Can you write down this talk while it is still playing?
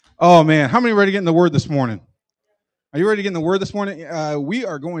Oh, man. How many are ready to get in the Word this morning? Are you ready to get in the Word this morning? We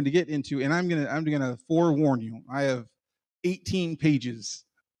are going to get into, and I'm gonna forewarn you. I have 18 pages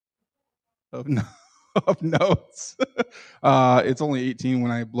of, of notes. It's only 18 when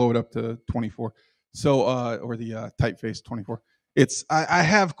I blow it up to 24. So, or the typeface 24. I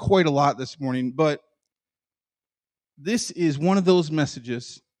have quite a lot this morning, but this is one of those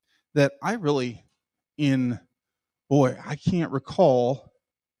messages that I really, I can't recall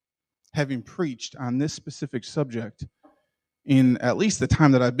having preached on this specific subject in at least the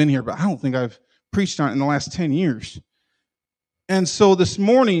time that I've been here, but I don't think I've preached on it in the last 10 years. And so this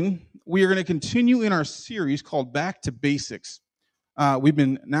morning, we are going to continue in our series called Back to Basics. We've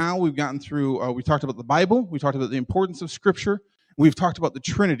gotten through, we talked about the Bible, we talked about the importance of Scripture, we've talked about the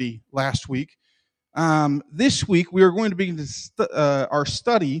Trinity last week. This week, we are going to begin our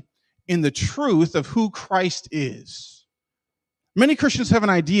study in the truth of who Christ is. Many Christians have an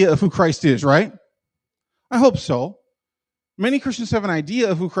idea of who Christ is, right? I hope so. Many Christians have an idea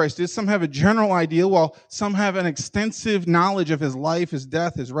of who Christ is. Some have a general idea, while some have an extensive knowledge of his life, his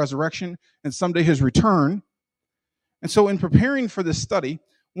death, his resurrection, and someday his return. And so in preparing for this study,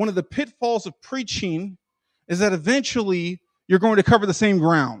 one of the pitfalls of preaching is that eventually you're going to cover the same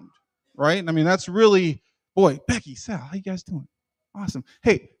ground, right? I mean, that's really, Becky, Sal, how you guys doing? Awesome.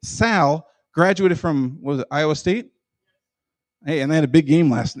 Hey, Sal graduated from, Iowa State? Hey, and they had a big game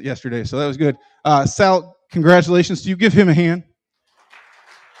yesterday, so that was good. Sal, congratulations to you. Give him a hand.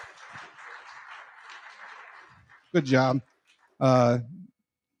 Good job.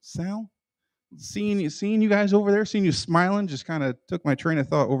 Sal, seeing you guys over there, seeing you smiling, just kind of took my train of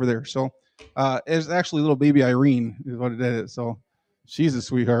thought over there. So it's actually little baby Irene is what it is. So she's a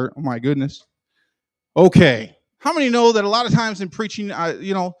sweetheart. Oh, my goodness. Okay. How many know that a lot of times in preaching,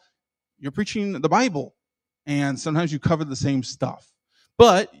 you're preaching the Bible, and sometimes you cover the same stuff.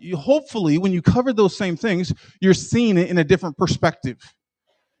 But hopefully, when you cover those same things, you're seeing it in a different perspective.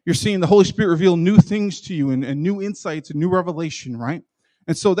 You're seeing the Holy Spirit reveal new things to you and new insights and new revelation, right?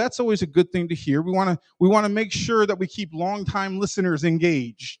 And so that's always a good thing to hear. We want to make sure that we keep longtime listeners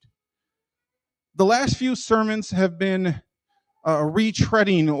engaged. The last few sermons have been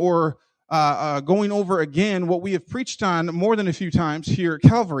retreading or going over again what we have preached on more than a few times here at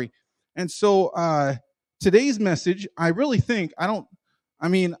Calvary. And so today's message, honestly,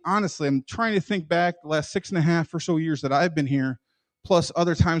 I'm trying to think back the last 6.5 or so years that I've been here, plus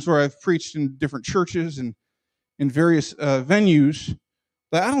other times where I've preached in different churches and in various venues,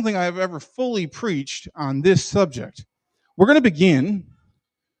 that I don't think I've ever fully preached on this subject. We're going to begin.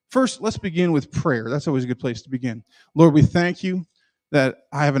 First, let's begin with prayer. That's always a good place to begin. Lord, we thank you that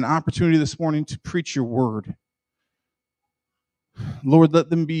I have an opportunity this morning to preach your word. Lord, let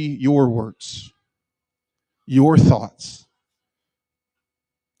them be your words, your thoughts.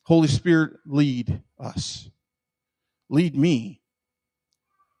 Holy Spirit, lead us. Lead me.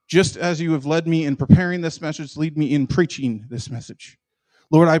 Just as you have led me in preparing this message, lead me in preaching this message.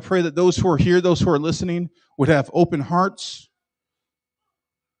 Lord, I pray that those who are here, those who are listening, would have open hearts,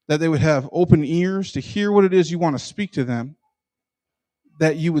 that they would have open ears to hear what it is you want to speak to them,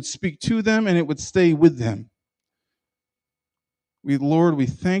 that you would speak to them and it would stay with them. Lord, we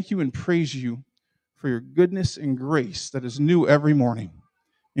thank you and praise you for your goodness and grace that is new every morning.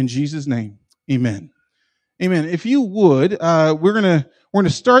 In Jesus' name, amen. Amen. If you would, we're gonna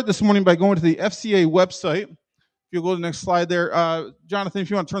start this morning by going to the FCA website. If you'll go to the next slide there, Jonathan, if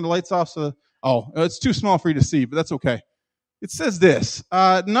you want to turn the lights off, it's too small for you to see, but that's okay. It says this,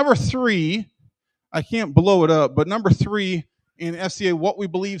 number 3. I can't blow it up, but number 3 in FCA, what we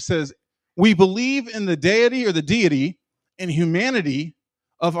believe says, we believe in the deity or the deity and humanity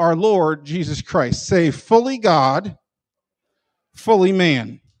of our Lord Jesus Christ. Say, fully God, fully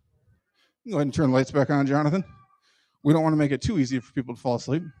man. Go ahead and turn the lights back on, Jonathan. We don't want to make it too easy for people to fall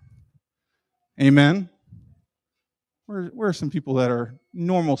asleep. Amen. Where are some people that are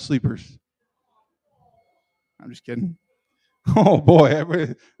normal sleepers? I'm just kidding. Oh, boy.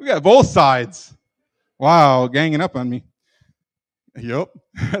 We got both sides. Wow, ganging up on me. Yep,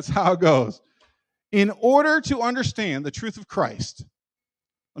 that's how it goes. In order to understand the truth of Christ,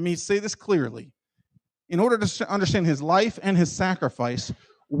 let me say this clearly. In order to understand his life and his sacrifice,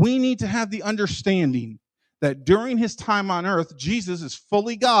 we need to have the understanding that during his time on earth, Jesus is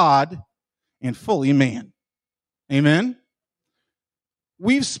fully God and fully man. Amen?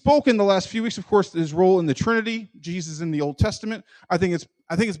 We've spoken the last few weeks, of course, his role in the Trinity, Jesus in the Old Testament. I think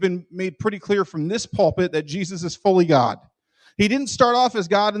it's been made pretty clear from this pulpit that Jesus is fully God. He didn't start off as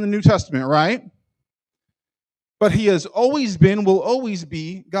God in the New Testament, right? But he has always been, will always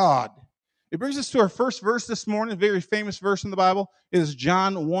be God. It brings us to our first verse this morning, a very famous verse in the Bible. It is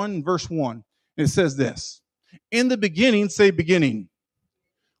John 1, verse 1. And it says this, in the beginning, say beginning,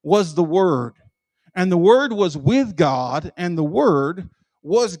 was the Word. And the Word was with God, and the Word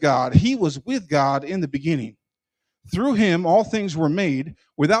was God. He was with God in the beginning. Through him all things were made.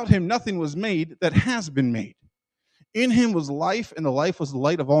 Without him nothing was made that has been made. In him was life, and the life was the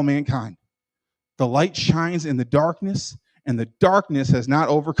light of all mankind. The light shines in the darkness, and the darkness has not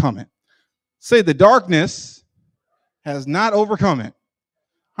overcome it. Say, the darkness has not overcome it.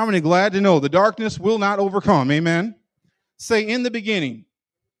 How many glad to know the darkness will not overcome? Amen. Say, in the beginning.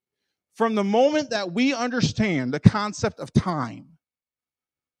 From the moment that we understand the concept of time,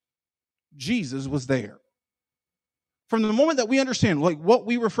 Jesus was there. From the moment that we understand, like what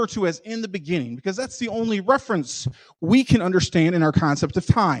we refer to as in the beginning, because that's the only reference we can understand in our concept of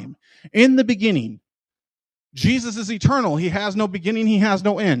time. In the beginning, Jesus is eternal. He has no beginning. He has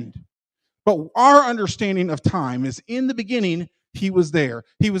no end. But our understanding of time is in the beginning, he was there.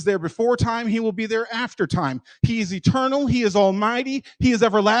 He was there before time. He will be there after time. He is eternal. He is almighty. He is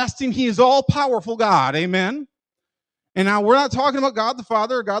everlasting. He is all-powerful God. Amen? And now we're not talking about God the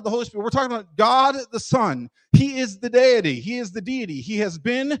Father or God the Holy Spirit. We're talking about God the Son. He is the deity. He is the deity. He has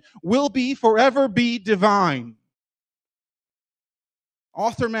been, will be, forever be divine.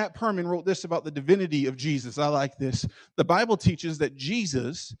 Author Matt Perman wrote this about the divinity of Jesus. I like this. The Bible teaches that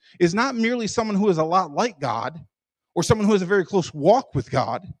Jesus is not merely someone who is a lot like God or someone who has a very close walk with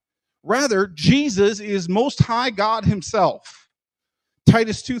God. Rather, Jesus is Most High God himself.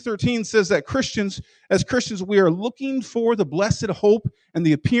 Titus 2:13 says that as Christians, we are looking for the blessed hope and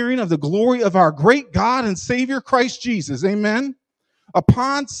the appearing of the glory of our great God and Savior Christ Jesus. Amen.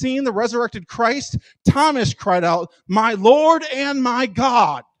 Upon seeing the resurrected Christ, Thomas cried out, "My Lord and my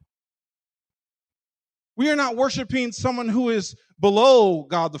God." We are not worshiping someone who is below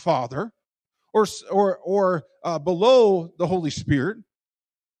God the Father or below the Holy Spirit.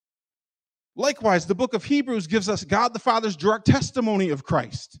 Likewise, the book of Hebrews gives us God the Father's direct testimony of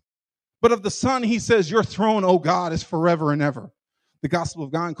Christ. But of the Son, he says, "Your throne, O God, is forever and ever." The Gospel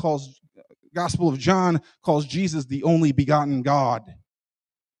of John calls Jesus the only begotten God.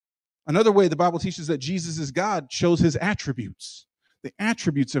 Another way the Bible teaches that Jesus is God shows his attributes, the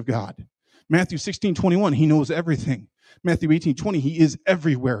attributes of God. Matthew 16:21, he knows everything. Matthew 18:20, he is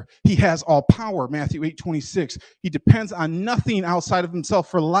everywhere. He has all power. Matthew 8:26, he depends on nothing outside of himself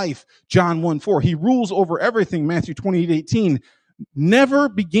for life. John 1:4, he rules over everything. Matthew 28:18, never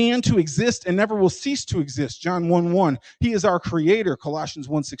began to exist and never will cease to exist. John 1:1, he is our creator. Colossians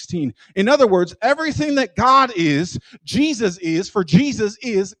 1:16. In other words, everything that God is, Jesus is, for Jesus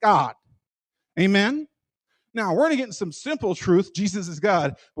is God. Amen? Now, we're going to get into some simple truth. Jesus is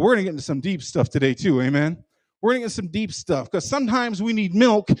God, but we're going to get into some deep stuff today too. Amen? We're going to get some deep stuff because sometimes we need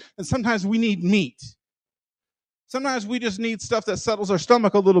milk and sometimes we need meat. Sometimes we just need stuff that settles our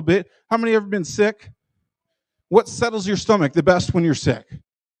stomach a little bit. How many have ever been sick? What settles your stomach the best when you're sick?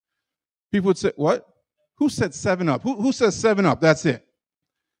 People would say, what? Who said 7-Up? Who says 7-Up? That's it.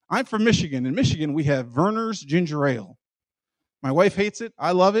 I'm from Michigan. In Michigan, we have Verner's Ginger Ale. My wife hates it.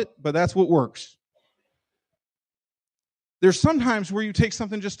 I love it, but that's what works. There's sometimes where you take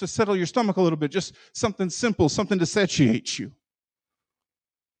something just to settle your stomach a little bit, just something simple, something to satiate you.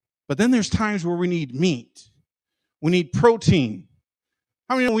 But then there's times where we need meat. We need protein.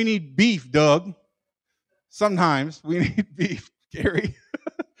 How many know we need beef, Doug? Sometimes we need beef, Gary.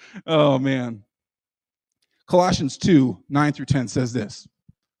 Oh, man. Colossians 2:9-10 says this.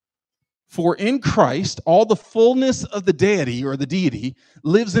 For in Christ, all the fullness of the deity or the deity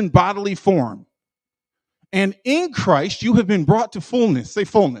lives in bodily form. And in Christ, you have been brought to fullness. Say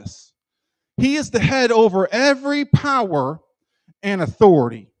fullness. He is the head over every power and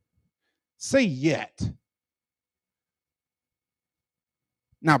authority. Say yet.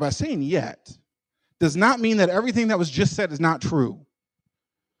 Now, by saying yet, does not mean that everything that was just said is not true,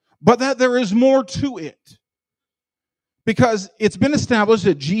 but that there is more to it. Because it's been established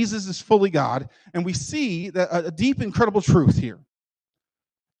that Jesus is fully God, and we see that a deep, incredible truth here.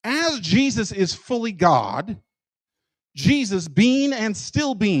 As Jesus is fully God, Jesus being and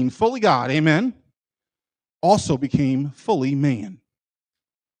still being fully God, amen, also became fully man.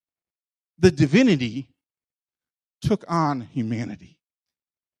 The divinity took on humanity.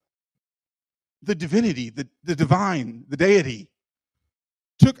 The divinity, the divine, the deity,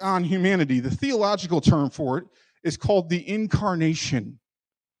 took on humanity. The theological term for it is called the incarnation.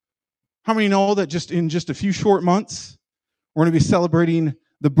 How many know that in just a few short months, we're going to be celebrating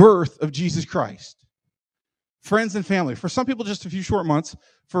the birth of Jesus Christ? Friends and family. For some people, just a few short months.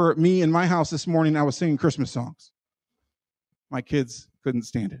 For me, in my house this morning, I was singing Christmas songs. My kids couldn't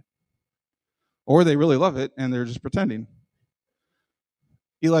stand it. Or they really love it and they're just pretending.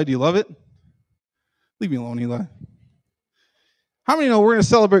 Eli, do you love it? Leave me alone, Eli. How many know we're going to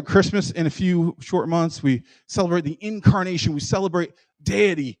celebrate Christmas in a few short months? We celebrate the incarnation. We celebrate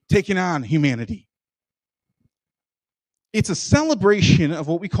deity taking on humanity. It's a celebration of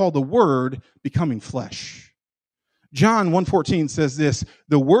what we call the Word becoming flesh. John 1:14 says this,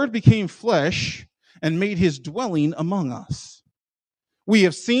 "The Word became flesh and made his dwelling among us. We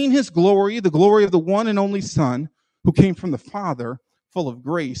have seen his glory, the glory of the one and only Son who came from the Father, full of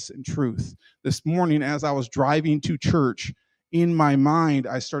grace and truth." This morning, as I was driving to church, in my mind,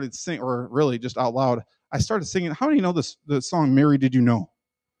 I started singing, or really just out loud, I started singing. How many know the song, "Mary, Did You Know"?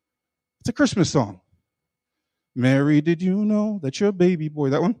 It's a Christmas song. Mary, did you know that your baby boy,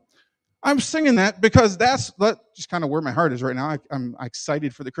 that one? I'm singing that because that's just kind of where my heart is right now. I'm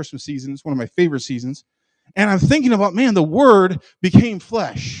excited for the Christmas season. It's one of my favorite seasons. And I'm thinking about, man, the Word became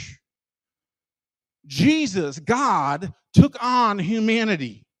flesh. Jesus, God, took on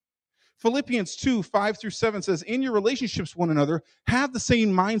humanity. Philippians 2:5-7 says, "In your relationships with one another, have the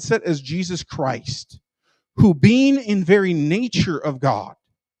same mindset as Jesus Christ, who being in very nature of God,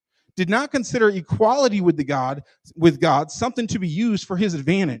 did not consider equality with God something to be used for his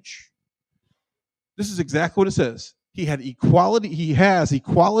advantage." This is exactly what it says. He has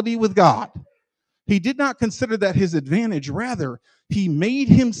equality with God. He did not consider that his advantage. Rather, he made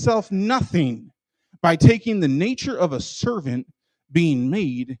himself nothing by taking the nature of a servant, being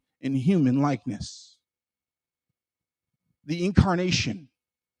made in human likeness. The incarnation,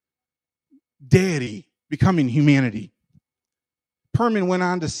 deity becoming humanity. Perman went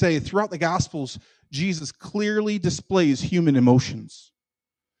on to say, throughout the Gospels, Jesus clearly displays human emotions.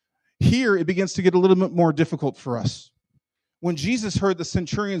 Here, it begins to get a little bit more difficult for us. When Jesus heard the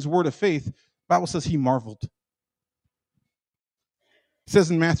centurion's word of faith, the Bible says he marveled. It says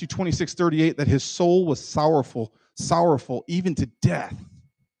in Matthew 26:38 that his soul was sorrowful, even to death.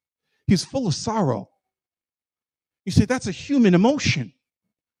 He's full of sorrow. You say, that's a human emotion.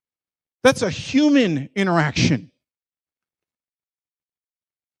 That's a human interaction.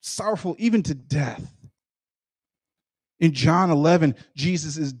 Sorrowful even to death. In John 11,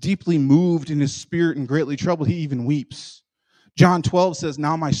 Jesus is deeply moved in his spirit and greatly troubled. He even weeps. John 12 says,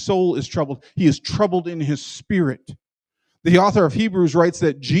 "Now my soul is troubled." He is troubled in his spirit. The author of Hebrews writes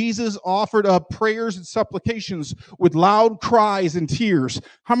that Jesus offered up prayers and supplications with loud cries and tears.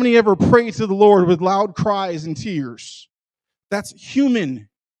 How many ever pray to the Lord with loud cries and tears? That's human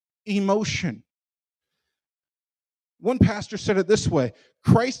emotion. One pastor said it this way: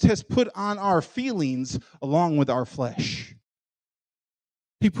 Christ has put on our feelings along with our flesh.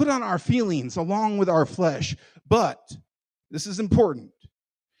 He put on our feelings along with our flesh. But, this is important,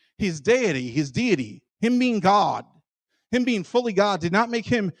 his deity, him being God, him being fully God, did not make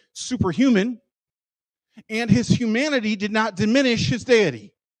him superhuman, and his humanity did not diminish his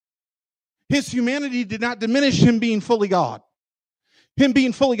deity. His humanity did not diminish him being fully God. Him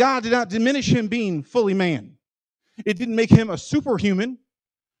being fully God did not diminish him being fully man. It didn't make him a superhuman.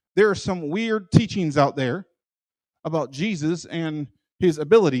 There are some weird teachings out there about Jesus and his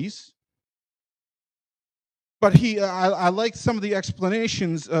abilities. But I like some of the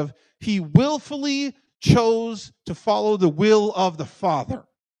explanations of he willfully chose to follow the will of the Father.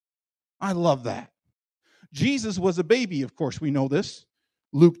 I love that. Jesus was a baby, of course, we know this.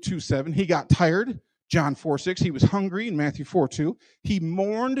 Luke 2:7. He got tired. John 4:6. He was hungry in Matthew 4:2. He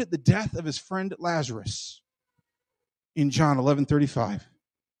mourned the death of his friend Lazarus in John 11:35.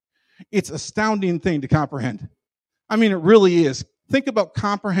 It's an astounding thing to comprehend. I mean, it really is. Think about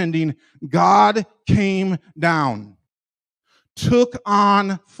comprehending God came down, took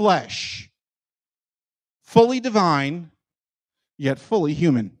on flesh, fully divine, yet fully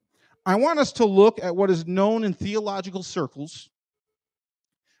human. I want us to look at what is known in theological circles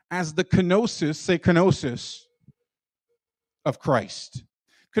as the kenosis, say kenosis, of Christ.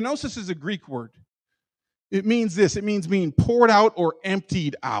 Kenosis is a Greek word. It means this. It means being poured out or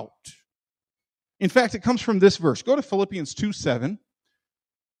emptied out. In fact, it comes from this verse. Go to Philippians 2:7.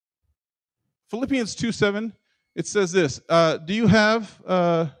 Philippians 2:7, it says this. Do you have,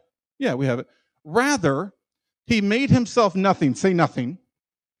 yeah, we have it. "Rather, he made himself nothing," say nothing,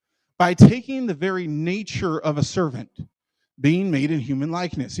 "by taking the very nature of a servant, being made in human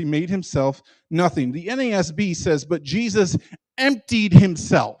likeness." He made himself nothing. The NASB says, "But Jesus emptied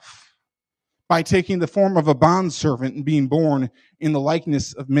himself by taking the form of a bondservant and being born in the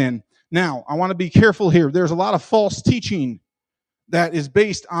likeness of men." Now, I want to be careful here. There's a lot of false teaching that is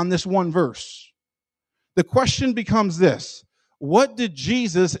based on this one verse. The question becomes this: what did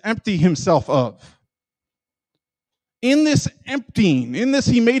Jesus empty himself of? In this emptying, in this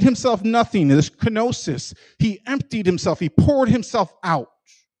he made himself nothing, this kenosis, he emptied himself, he poured himself out.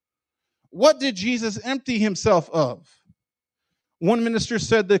 What did Jesus empty himself of? One minister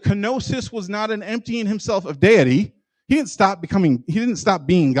said the kenosis was not an emptying himself of deity. He didn't stop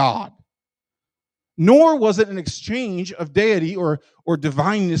being God. Nor was it an exchange of deity or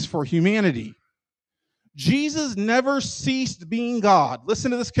divineness for humanity. Jesus never ceased being God.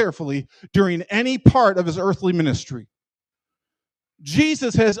 Listen to this carefully. During any part of his earthly ministry.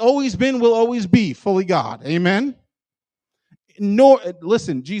 Jesus has always been, will always be fully God. Amen?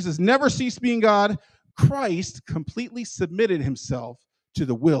 Listen, Jesus never ceased being God. Christ completely submitted himself to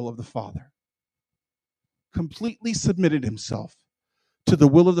the will of the Father. Completely submitted himself to the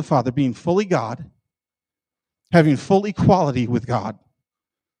will of the Father, being fully God, having full equality with God,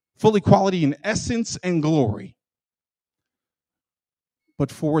 full equality in essence and glory.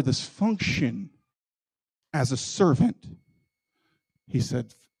 But for this function as a servant, he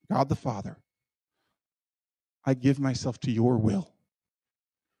said, God the Father, I give myself to your will.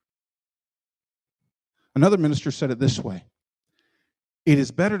 Another minister said it this way: it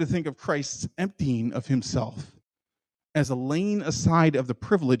is better to think of Christ's emptying of himself as a laying aside of the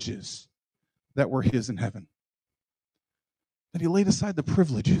privileges that were his in heaven. That he laid aside the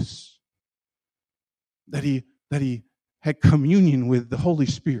privileges, that he had communion with the Holy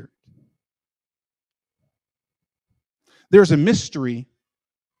Spirit. There's a mystery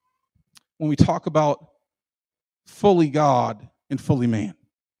when we talk about fully God and fully man.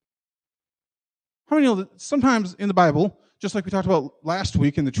 How many know that sometimes in the Bible, just like we talked about last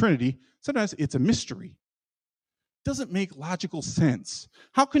week in the Trinity, sometimes it's a mystery. It doesn't make logical sense.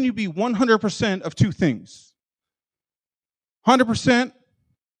 How can you be 100% of two things? 100%,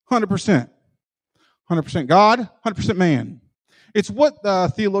 100%. 100% God, 100% man. It's what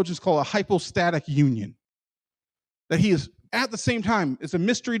theologians call a hypostatic union. That he is at the same time. It's a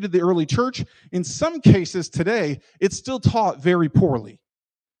mystery to the early church. In some cases today, it's still taught very poorly.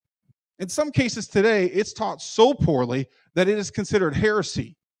 In some cases today, it's taught so poorly that it is considered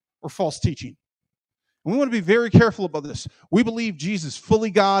heresy or false teaching. And we want to be very careful about this. We believe Jesus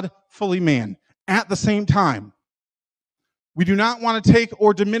fully God, fully man at the same time. We do not want to take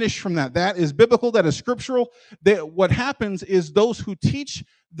or diminish from that. That is biblical, that is scriptural. What happens is those who teach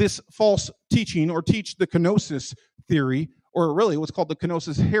this false teaching or teach the kenosis theory, or really what's called the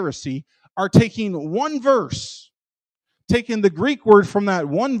kenosis heresy, are taking one verse, taking the Greek word from that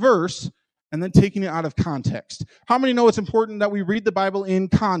one verse, and then taking it out of context. How many know it's important that we read the Bible in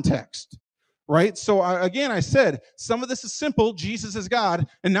context? Right? So again, I said, some of this is simple, Jesus is God,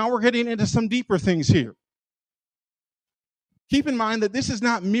 and now we're getting into some deeper things here. Keep in mind that this is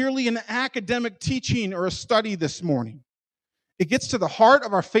not merely an academic teaching or a study this morning. It gets to the heart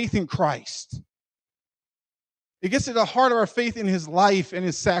of our faith in Christ. It gets to the heart of our faith in his life and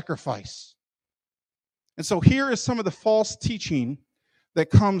his sacrifice. And so here is some of the false teaching that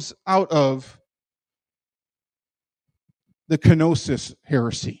comes out of the kenosis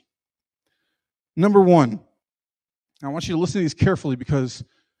heresy. Number one, I want you to listen to these carefully because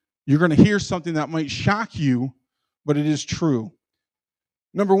you're going to hear something that might shock you, but it is true.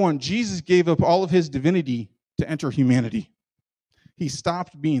 Number one, Jesus gave up all of his divinity to enter humanity. He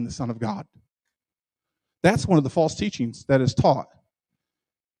stopped being the Son of God. That's one of the false teachings that is taught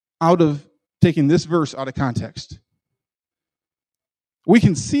out of taking this verse out of context. We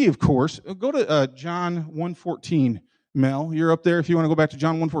can see, of course, go to John 1:14. Mel, you're up there if you want to go back to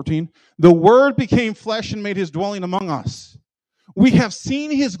John 1:14. The Word became flesh and made his dwelling among us. We have seen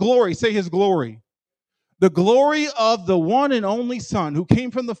his glory. Say his glory. The glory of the one and only Son who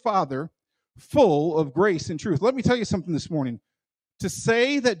came from the Father, full of grace and truth. Let me tell you something this morning. To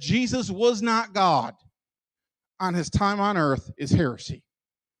say that Jesus was not God on his time on earth is heresy.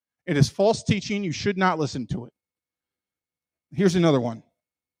 It is false teaching. You should not listen to it. Here's another one.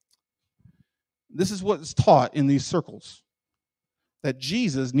 This is what is taught in these circles, that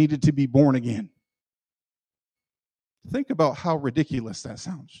Jesus needed to be born again. Think about how ridiculous that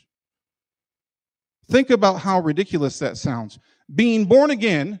sounds. Think about how ridiculous that sounds. Being born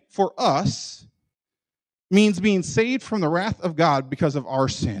again for us means being saved from the wrath of God because of our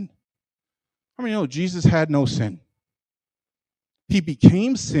sin. How many know Jesus had no sin? He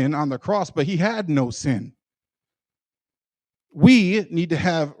became sin on the cross, but he had no sin. We need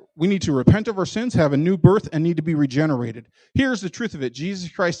to repent of our sins, have a new birth, and need to be regenerated. Here's the truth of it.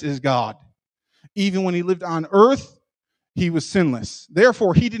 Jesus Christ is God. Even when he lived on earth, he was sinless.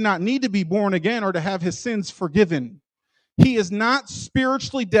 Therefore, he did not need to be born again or to have his sins forgiven. He is not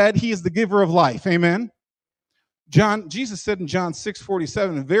spiritually dead. He is the giver of life. Amen? Jesus said in John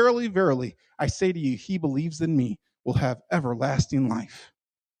 6:47, verily, verily, I say to you, he believes in me. will have everlasting life.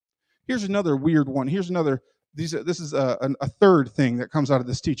 Here's another weird one. This is a third thing that comes out of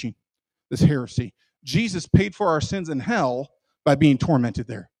this teaching, this heresy. Jesus paid for our sins in hell by being tormented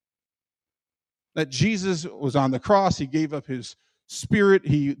there. That Jesus was on the cross, he gave up his spirit,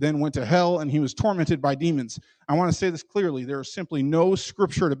 he then went to hell, and he was tormented by demons. I want to say this clearly. There is simply no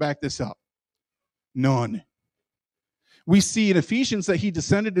scripture to back this up. None. We see in Ephesians that he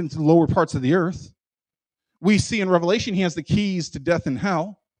descended into the lower parts of the earth. We see in Revelation he has the keys to death and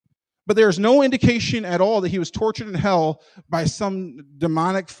hell. But there's no indication at all that he was tortured in hell by some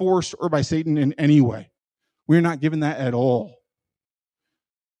demonic force or by Satan in any way. We're not given that at all.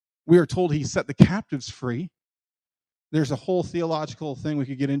 We are told he set the captives free. There's a whole theological thing we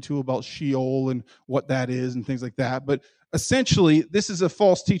could get into about Sheol and what that is and things like that. But essentially, this is a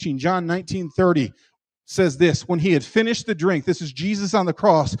false teaching. John 19:30 says this: when he had finished the drink, this is Jesus on the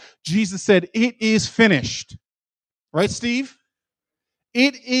cross, Jesus said, "It is finished." Right, Steve?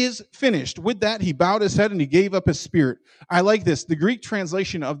 It is finished. With that, he bowed his head and he gave up his spirit. I like this. The Greek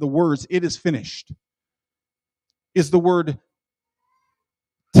translation of the words, "it is finished," is the word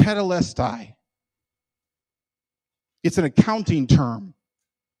tetelestai. It's an accounting term.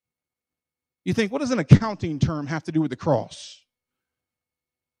 You think, what does an accounting term have to do with the cross?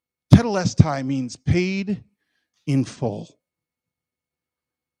 Tetelestai means paid in full.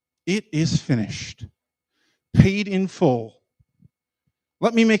 It is finished. Paid in full.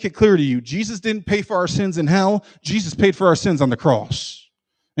 Let me make it clear to you. Jesus didn't pay for our sins in hell. Jesus paid for our sins on the cross.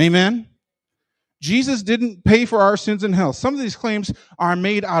 Amen? Jesus didn't pay for our sins in hell. Some of these claims are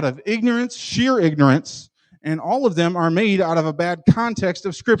made out of ignorance, sheer ignorance, and all of them are made out of a bad context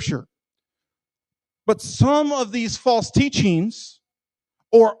of Scripture. But some of these false teachings,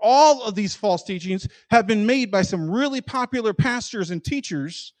 or all of these false teachings, have been made by some really popular pastors and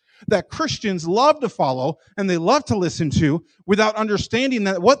teachers that Christians love to follow and they love to listen to without understanding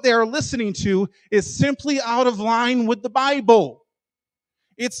that what they are listening to is simply out of line with the Bible.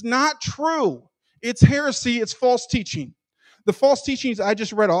 It's not true. It's heresy. It's false teaching. The false teachings I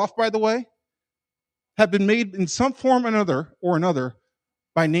just read off, by the way, have been made in some form or another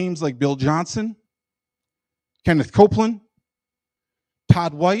by names like Bill Johnson, Kenneth Copeland,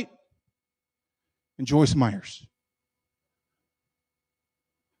 Todd White, and Joyce Myers.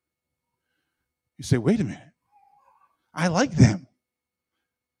 You say, wait a minute. I like them.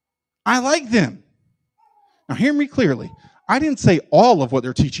 I like them. Now hear me clearly. I didn't say all of what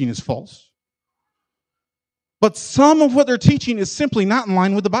they're teaching is false. But some of what they're teaching is simply not in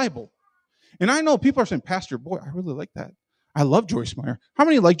line with the Bible. And I know people are saying, Pastor, boy, I really like that. I love Joyce Meyer. How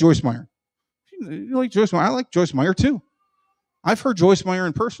many like Joyce Meyer? You like Joyce Meyer? I like Joyce Meyer too. I've heard Joyce Meyer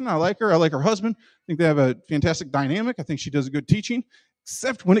in person. I like her. I like her husband. I think they have a fantastic dynamic. I think she does a good teaching,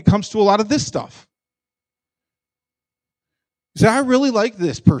 except when it comes to a lot of this stuff. You say, I really like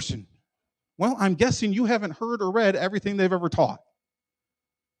this person. Well, I'm guessing you haven't heard or read everything they've ever taught.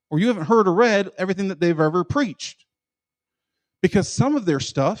 Or you haven't heard or read everything that they've ever preached. Because some of their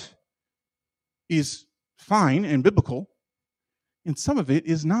stuff is fine and biblical, and some of it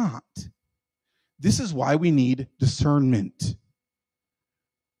is not. This is why we need discernment.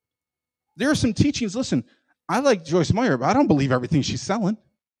 There are some teachings, listen, I like Joyce Meyer, but I don't believe everything she's selling.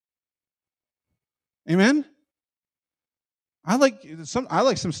 Amen? I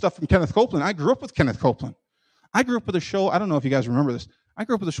like some stuff from Kenneth Copeland. I grew up with Kenneth Copeland. I grew up with a show, I don't know if you guys remember this. I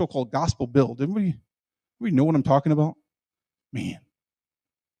grew up with a show called Gospel Bill. Did everybody know what I'm talking about? Man.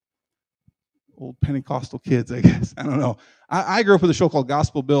 Old Pentecostal kids, I guess. I don't know. I grew up with a show called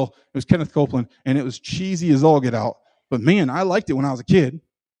Gospel Bill. It was Kenneth Copeland, and it was cheesy as all get out. But man, I liked it when I was a kid.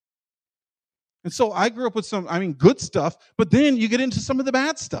 And so I grew up with some, good stuff, but then you get into some of the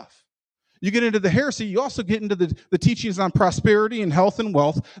bad stuff. You get into the heresy. You also get into the teachings on prosperity and health and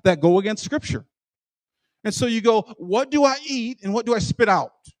wealth that go against Scripture. And so you go, what do I eat and what do I spit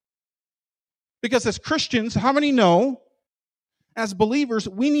out? Because as Christians, how many know, as believers,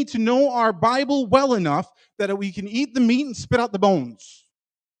 we need to know our Bible well enough that we can eat the meat and spit out the bones.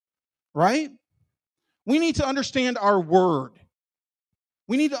 Right? We need to understand our word.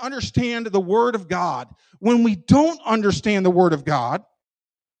 We need to understand the Word of God. When we don't understand the Word of God,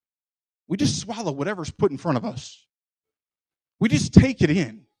 we just swallow whatever's put in front of us. We just take it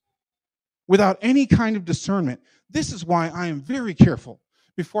in without any kind of discernment. This is why I am very careful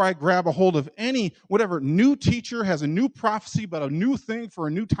before I grab a hold of whatever new teacher has a new prophecy about a new thing for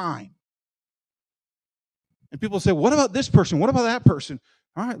a new time. And people say, what about this person? What about that person?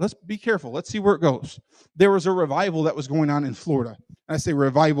 All right, let's be careful. Let's see where it goes. There was a revival that was going on in Florida. I say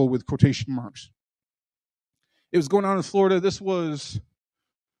revival with quotation marks. It was going on in Florida. This was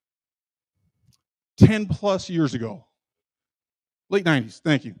 10 plus years ago. Late 90s,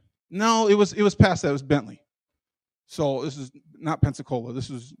 thank you. No, it was past that. It was Bentley. So this is not Pensacola. This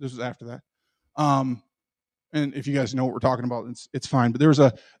was after that. And if you guys know what we're talking about, it's fine. But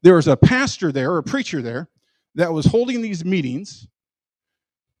there was a pastor there, or a preacher there, that was holding these meetings,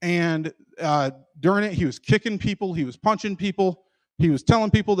 and during it, he was kicking people, he was punching people, he was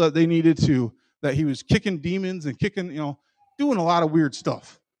telling people that that he was kicking demons and kicking, doing a lot of weird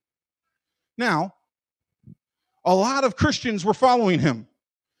stuff. Now, a lot of Christians were following him.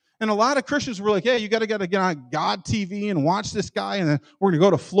 And a lot of Christians were like, "Hey, you got to get on God TV and watch this guy, and then we're going to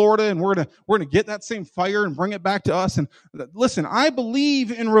go to Florida and we're going to get that same fire and bring it back to us." And listen, I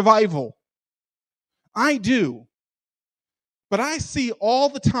believe in revival. I do. But I see all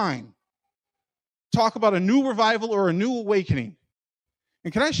the time talk about a new revival or a new awakening.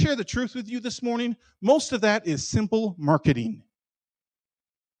 And can I share the truth with you this morning? Most of that is simple marketing.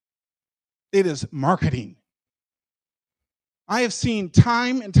 It is marketing. I have seen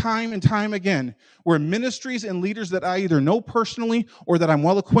time and time and time again where ministries and leaders that I either know personally or that I'm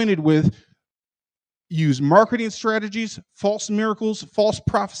well acquainted with use marketing strategies, false miracles, false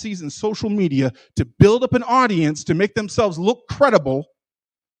prophecies, and social media to build up an audience to make themselves look credible,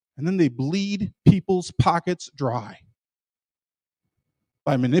 and then they bleed people's pockets dry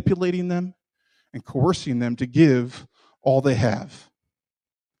by manipulating them and coercing them to give all they have.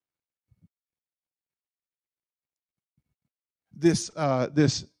 This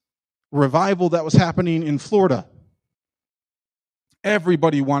revival that was happening in Florida,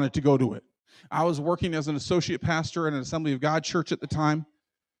 everybody wanted to go to it. I was working as an associate pastor at an Assembly of God church at the time,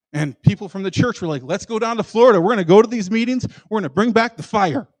 and people from the church were like, "Let's go down to Florida. We're going to go to these meetings. We're going to bring back the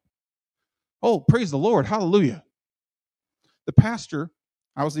fire." Oh, praise the Lord. Hallelujah. The pastor,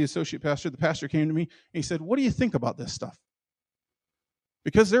 I was the associate pastor, the pastor came to me and he said, "What do you think about this stuff?"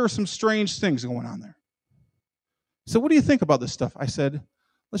 Because there are some strange things going on there. So what do you think about this stuff? I said,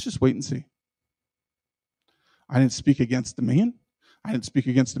 let's just wait and see. I didn't speak against the man. I didn't speak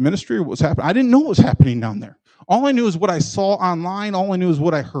against the ministry or what was happening. I didn't know what was happening down there. All I knew is what I saw online. All I knew is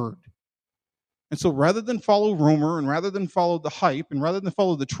what I heard. And so rather than follow rumor and rather than follow the hype and rather than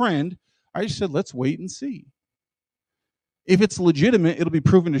follow the trend, I just said, let's wait and see. If it's legitimate, it'll be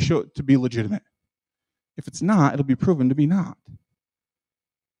proven to be legitimate. If it's not, it'll be proven to be not.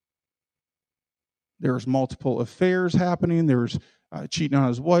 There's multiple affairs happening. There's cheating on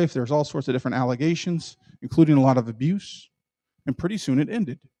his wife. There's all sorts of different allegations, including a lot of abuse. And pretty soon it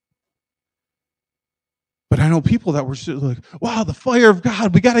ended. But I know people that were like, "Wow, the fire of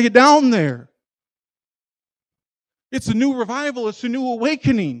God, we got to get down there. It's a new revival. It's a new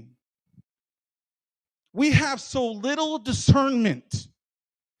awakening." We have so little discernment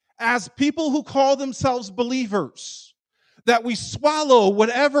as people who call themselves believers that we swallow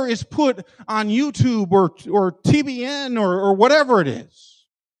whatever is put on YouTube or TBN or whatever it is.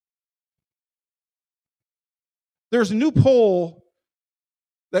 There's a new poll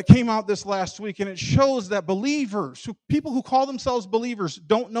that came out this last week, and it shows that people who call themselves believers,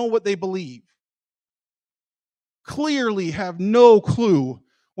 don't know what they believe. Clearly have no clue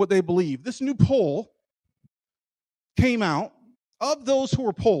what they believe. This new poll came out. Of those who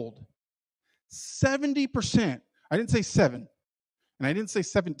were polled, 70%, I didn't say 7, and I didn't say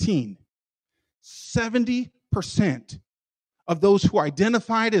 17. 70% of those who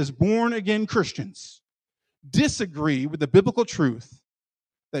identified as born-again Christians disagree with the biblical truth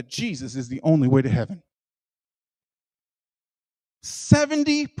that Jesus is the only way to heaven.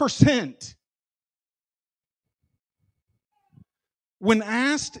 70%. When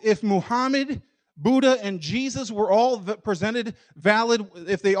asked if Muhammad, Buddha, and Jesus were all presented valid,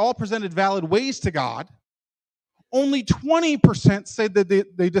 if they all presented valid ways to God, only 20% said that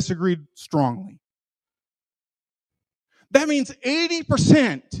they disagreed strongly. That means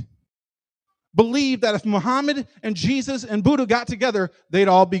 80% believe that if Muhammad and Jesus and Buddha got together, they'd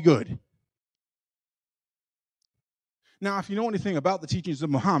all be good. Now, if you know anything about the teachings of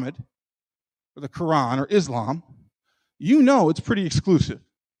Muhammad, or the Quran, or Islam, you know it's pretty exclusive.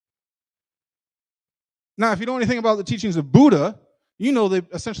 Now, if you know anything about the teachings of Buddha, you know they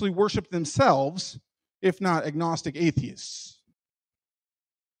essentially worship themselves, if not agnostic atheists.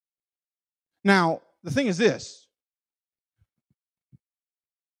 Now, the thing is this.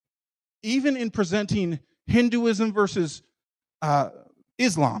 Even in presenting Hinduism versus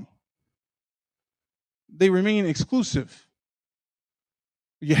Islam, they remain exclusive.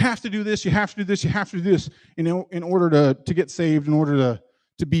 You have to do this, you have to do this, you have to do this in order to get saved, in order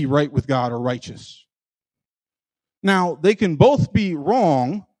to be right with God or righteous. Now, they can both be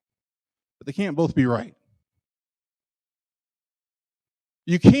wrong, but they can't both be right.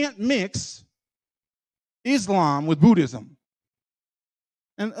 You can't mix Islam with Buddhism.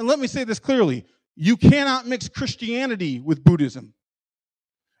 And let me say this clearly. You cannot mix Christianity with Buddhism.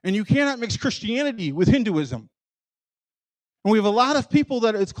 And you cannot mix Christianity with Hinduism. And we have a lot of people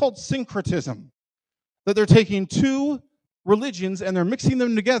that it's called syncretism, that they're taking two religions and they're mixing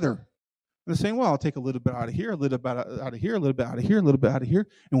them together. And they're saying, well, I'll take a little bit out of here, a little bit out of here, a little bit out of here, a little bit out of here,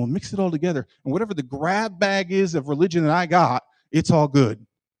 and we'll mix it all together. And whatever the grab bag is of religion that I got, it's all good.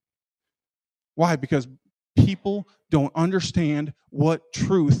 Why? Because people don't understand what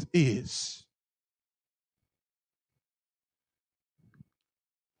truth is.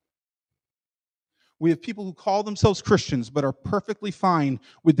 We have people who call themselves Christians but are perfectly fine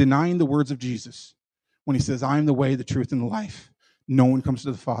with denying the words of Jesus when he says, I am the way, the truth, and the life. No one comes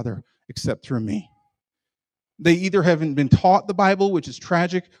to the Father except through me. They either haven't been taught the Bible, which is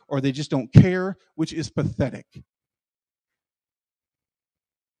tragic, or they just don't care, which is pathetic.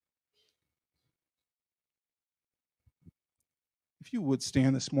 If you would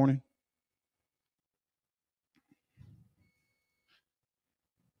stand this morning.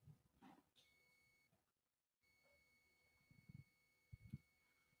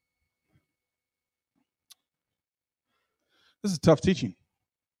 This is tough teaching.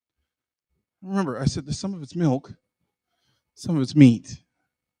 Remember, I said that some of it's milk, some of it's meat.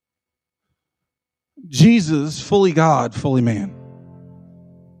 Jesus, fully God, fully man.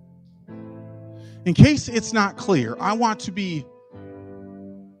 In case it's not clear, I want to be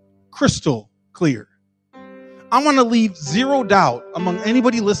crystal clear. I want to leave zero doubt among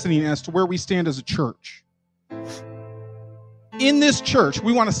anybody listening as to where we stand as a church. In this church,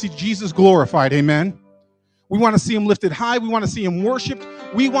 we want to see Jesus glorified, amen? We want to see him lifted high. We want to see him worshiped.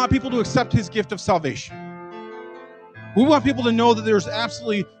 We want people to accept his gift of salvation. We want people to know that there's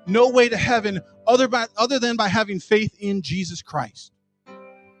absolutely no way to heaven other than by having faith in Jesus Christ.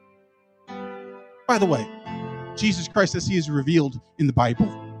 By the way, Jesus Christ as he is revealed in the Bible.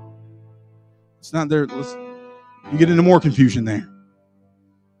 It's not there. You get into more confusion there.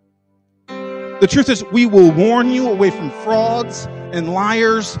 The truth is, we will warn you away from frauds and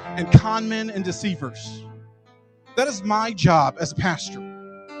liars and conmen and deceivers. That is my job as a pastor,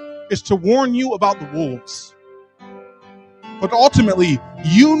 is to warn you about the wolves. But ultimately,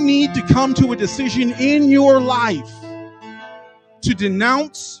 you need to come to a decision in your life to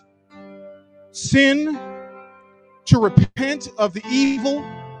denounce sin, to repent of the evil,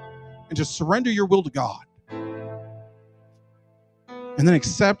 and to surrender your will to God. And then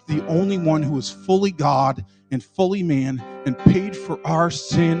accept the only one who is fully God and fully man and paid for our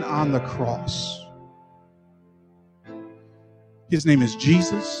sin on the cross. His name is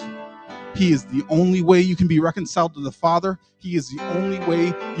Jesus. He is the only way you can be reconciled to the Father. He is the only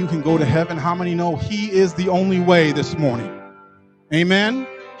way you can go to heaven. How many know he is the only way this morning? Amen?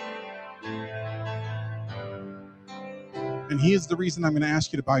 And he is the reason I'm going to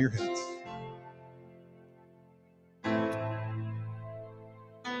ask you to bow your heads.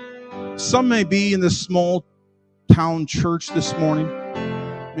 Some may be in this small town church this morning.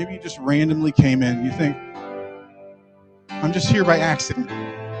 Maybe you just randomly came in. You think, I'm just here by accident.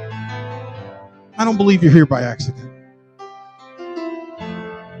 I don't believe you're here by accident.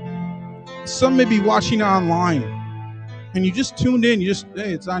 Some may be watching online and you just tuned in.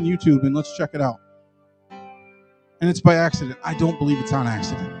 Hey, it's on YouTube and let's check it out. And it's by accident. I don't believe it's on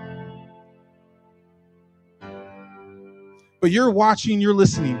accident. But you're watching, you're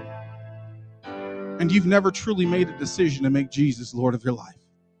listening, and you've never truly made a decision to make Jesus Lord of your life.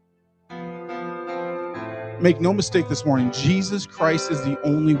 Make no mistake this morning, Jesus Christ is the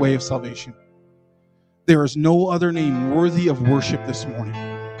only way of salvation. There is no other name worthy of worship this morning.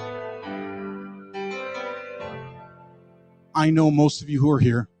 I know most of you who are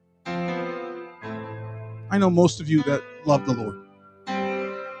here. I know most of you that love the Lord.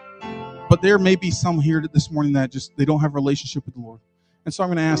 But there may be some here this morning that they don't have a relationship with the Lord. And so I'm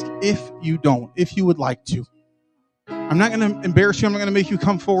going to ask, if you would like to. I'm not going to embarrass you. I'm not going to make you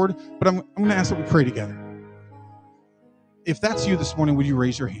come forward. But I'm going to ask that we pray together. If that's you this morning, would you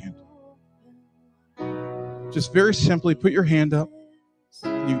raise your hand? Just very simply put your hand up.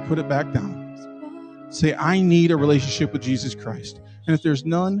 And you put it back down. Say, I need a relationship with Jesus Christ. And if there's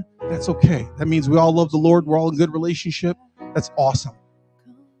none, that's okay. That means we all love the Lord. We're all in good relationship. That's awesome.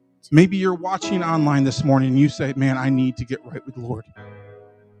 Maybe you're watching online this morning and you say, man, I need to get right with the Lord.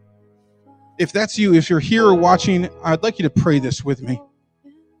 If that's you, if you're here or watching, I'd like you to pray this with me.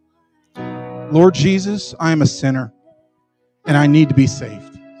 Lord Jesus, I am a sinner and I need to be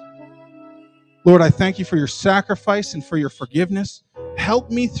saved. Lord, I thank you for your sacrifice and for your forgiveness. Help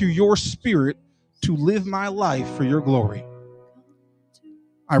me through your Spirit to live my life for your glory.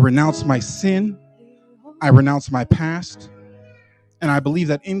 I renounce my sin. I renounce my past, and I believe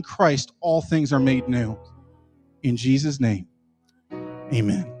that in Christ all things are made new. In Jesus' name,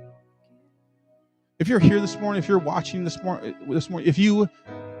 amen. If you're here this morning, if you're watching this morning, if you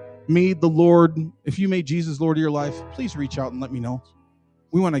made Jesus Lord of your life, please reach out and let me know.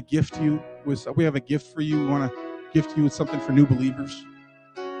 We want to gift you with, we have a gift for you. We want to gift you with something for new believers.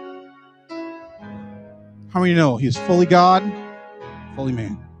 How many know he is fully God, fully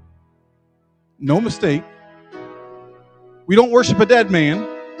man? No mistake. We don't worship a dead man.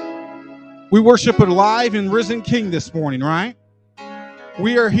 We worship a alive and risen King this morning, right?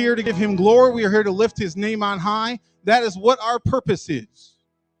 We are here to give him glory. We are here to lift his name on high. That is what our purpose is.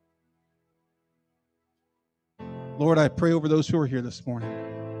 Lord, I pray over those who are here this morning.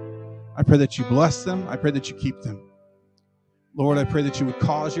 I pray that you bless them. I pray that you keep them. Lord, I pray that you would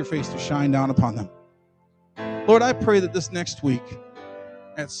cause your face to shine down upon them. Lord, I pray that this next week,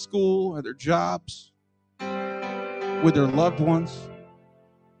 at school, at their jobs, with their loved ones,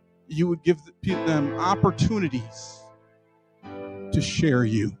 you would give them opportunities to share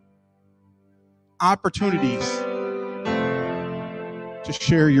you. Opportunities to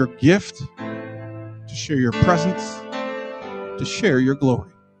share your gift, to share your presence, to share your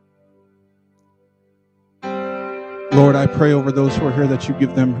glory. Lord, I pray over those who are here that you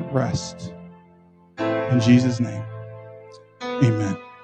give them rest. In Jesus' name, amen.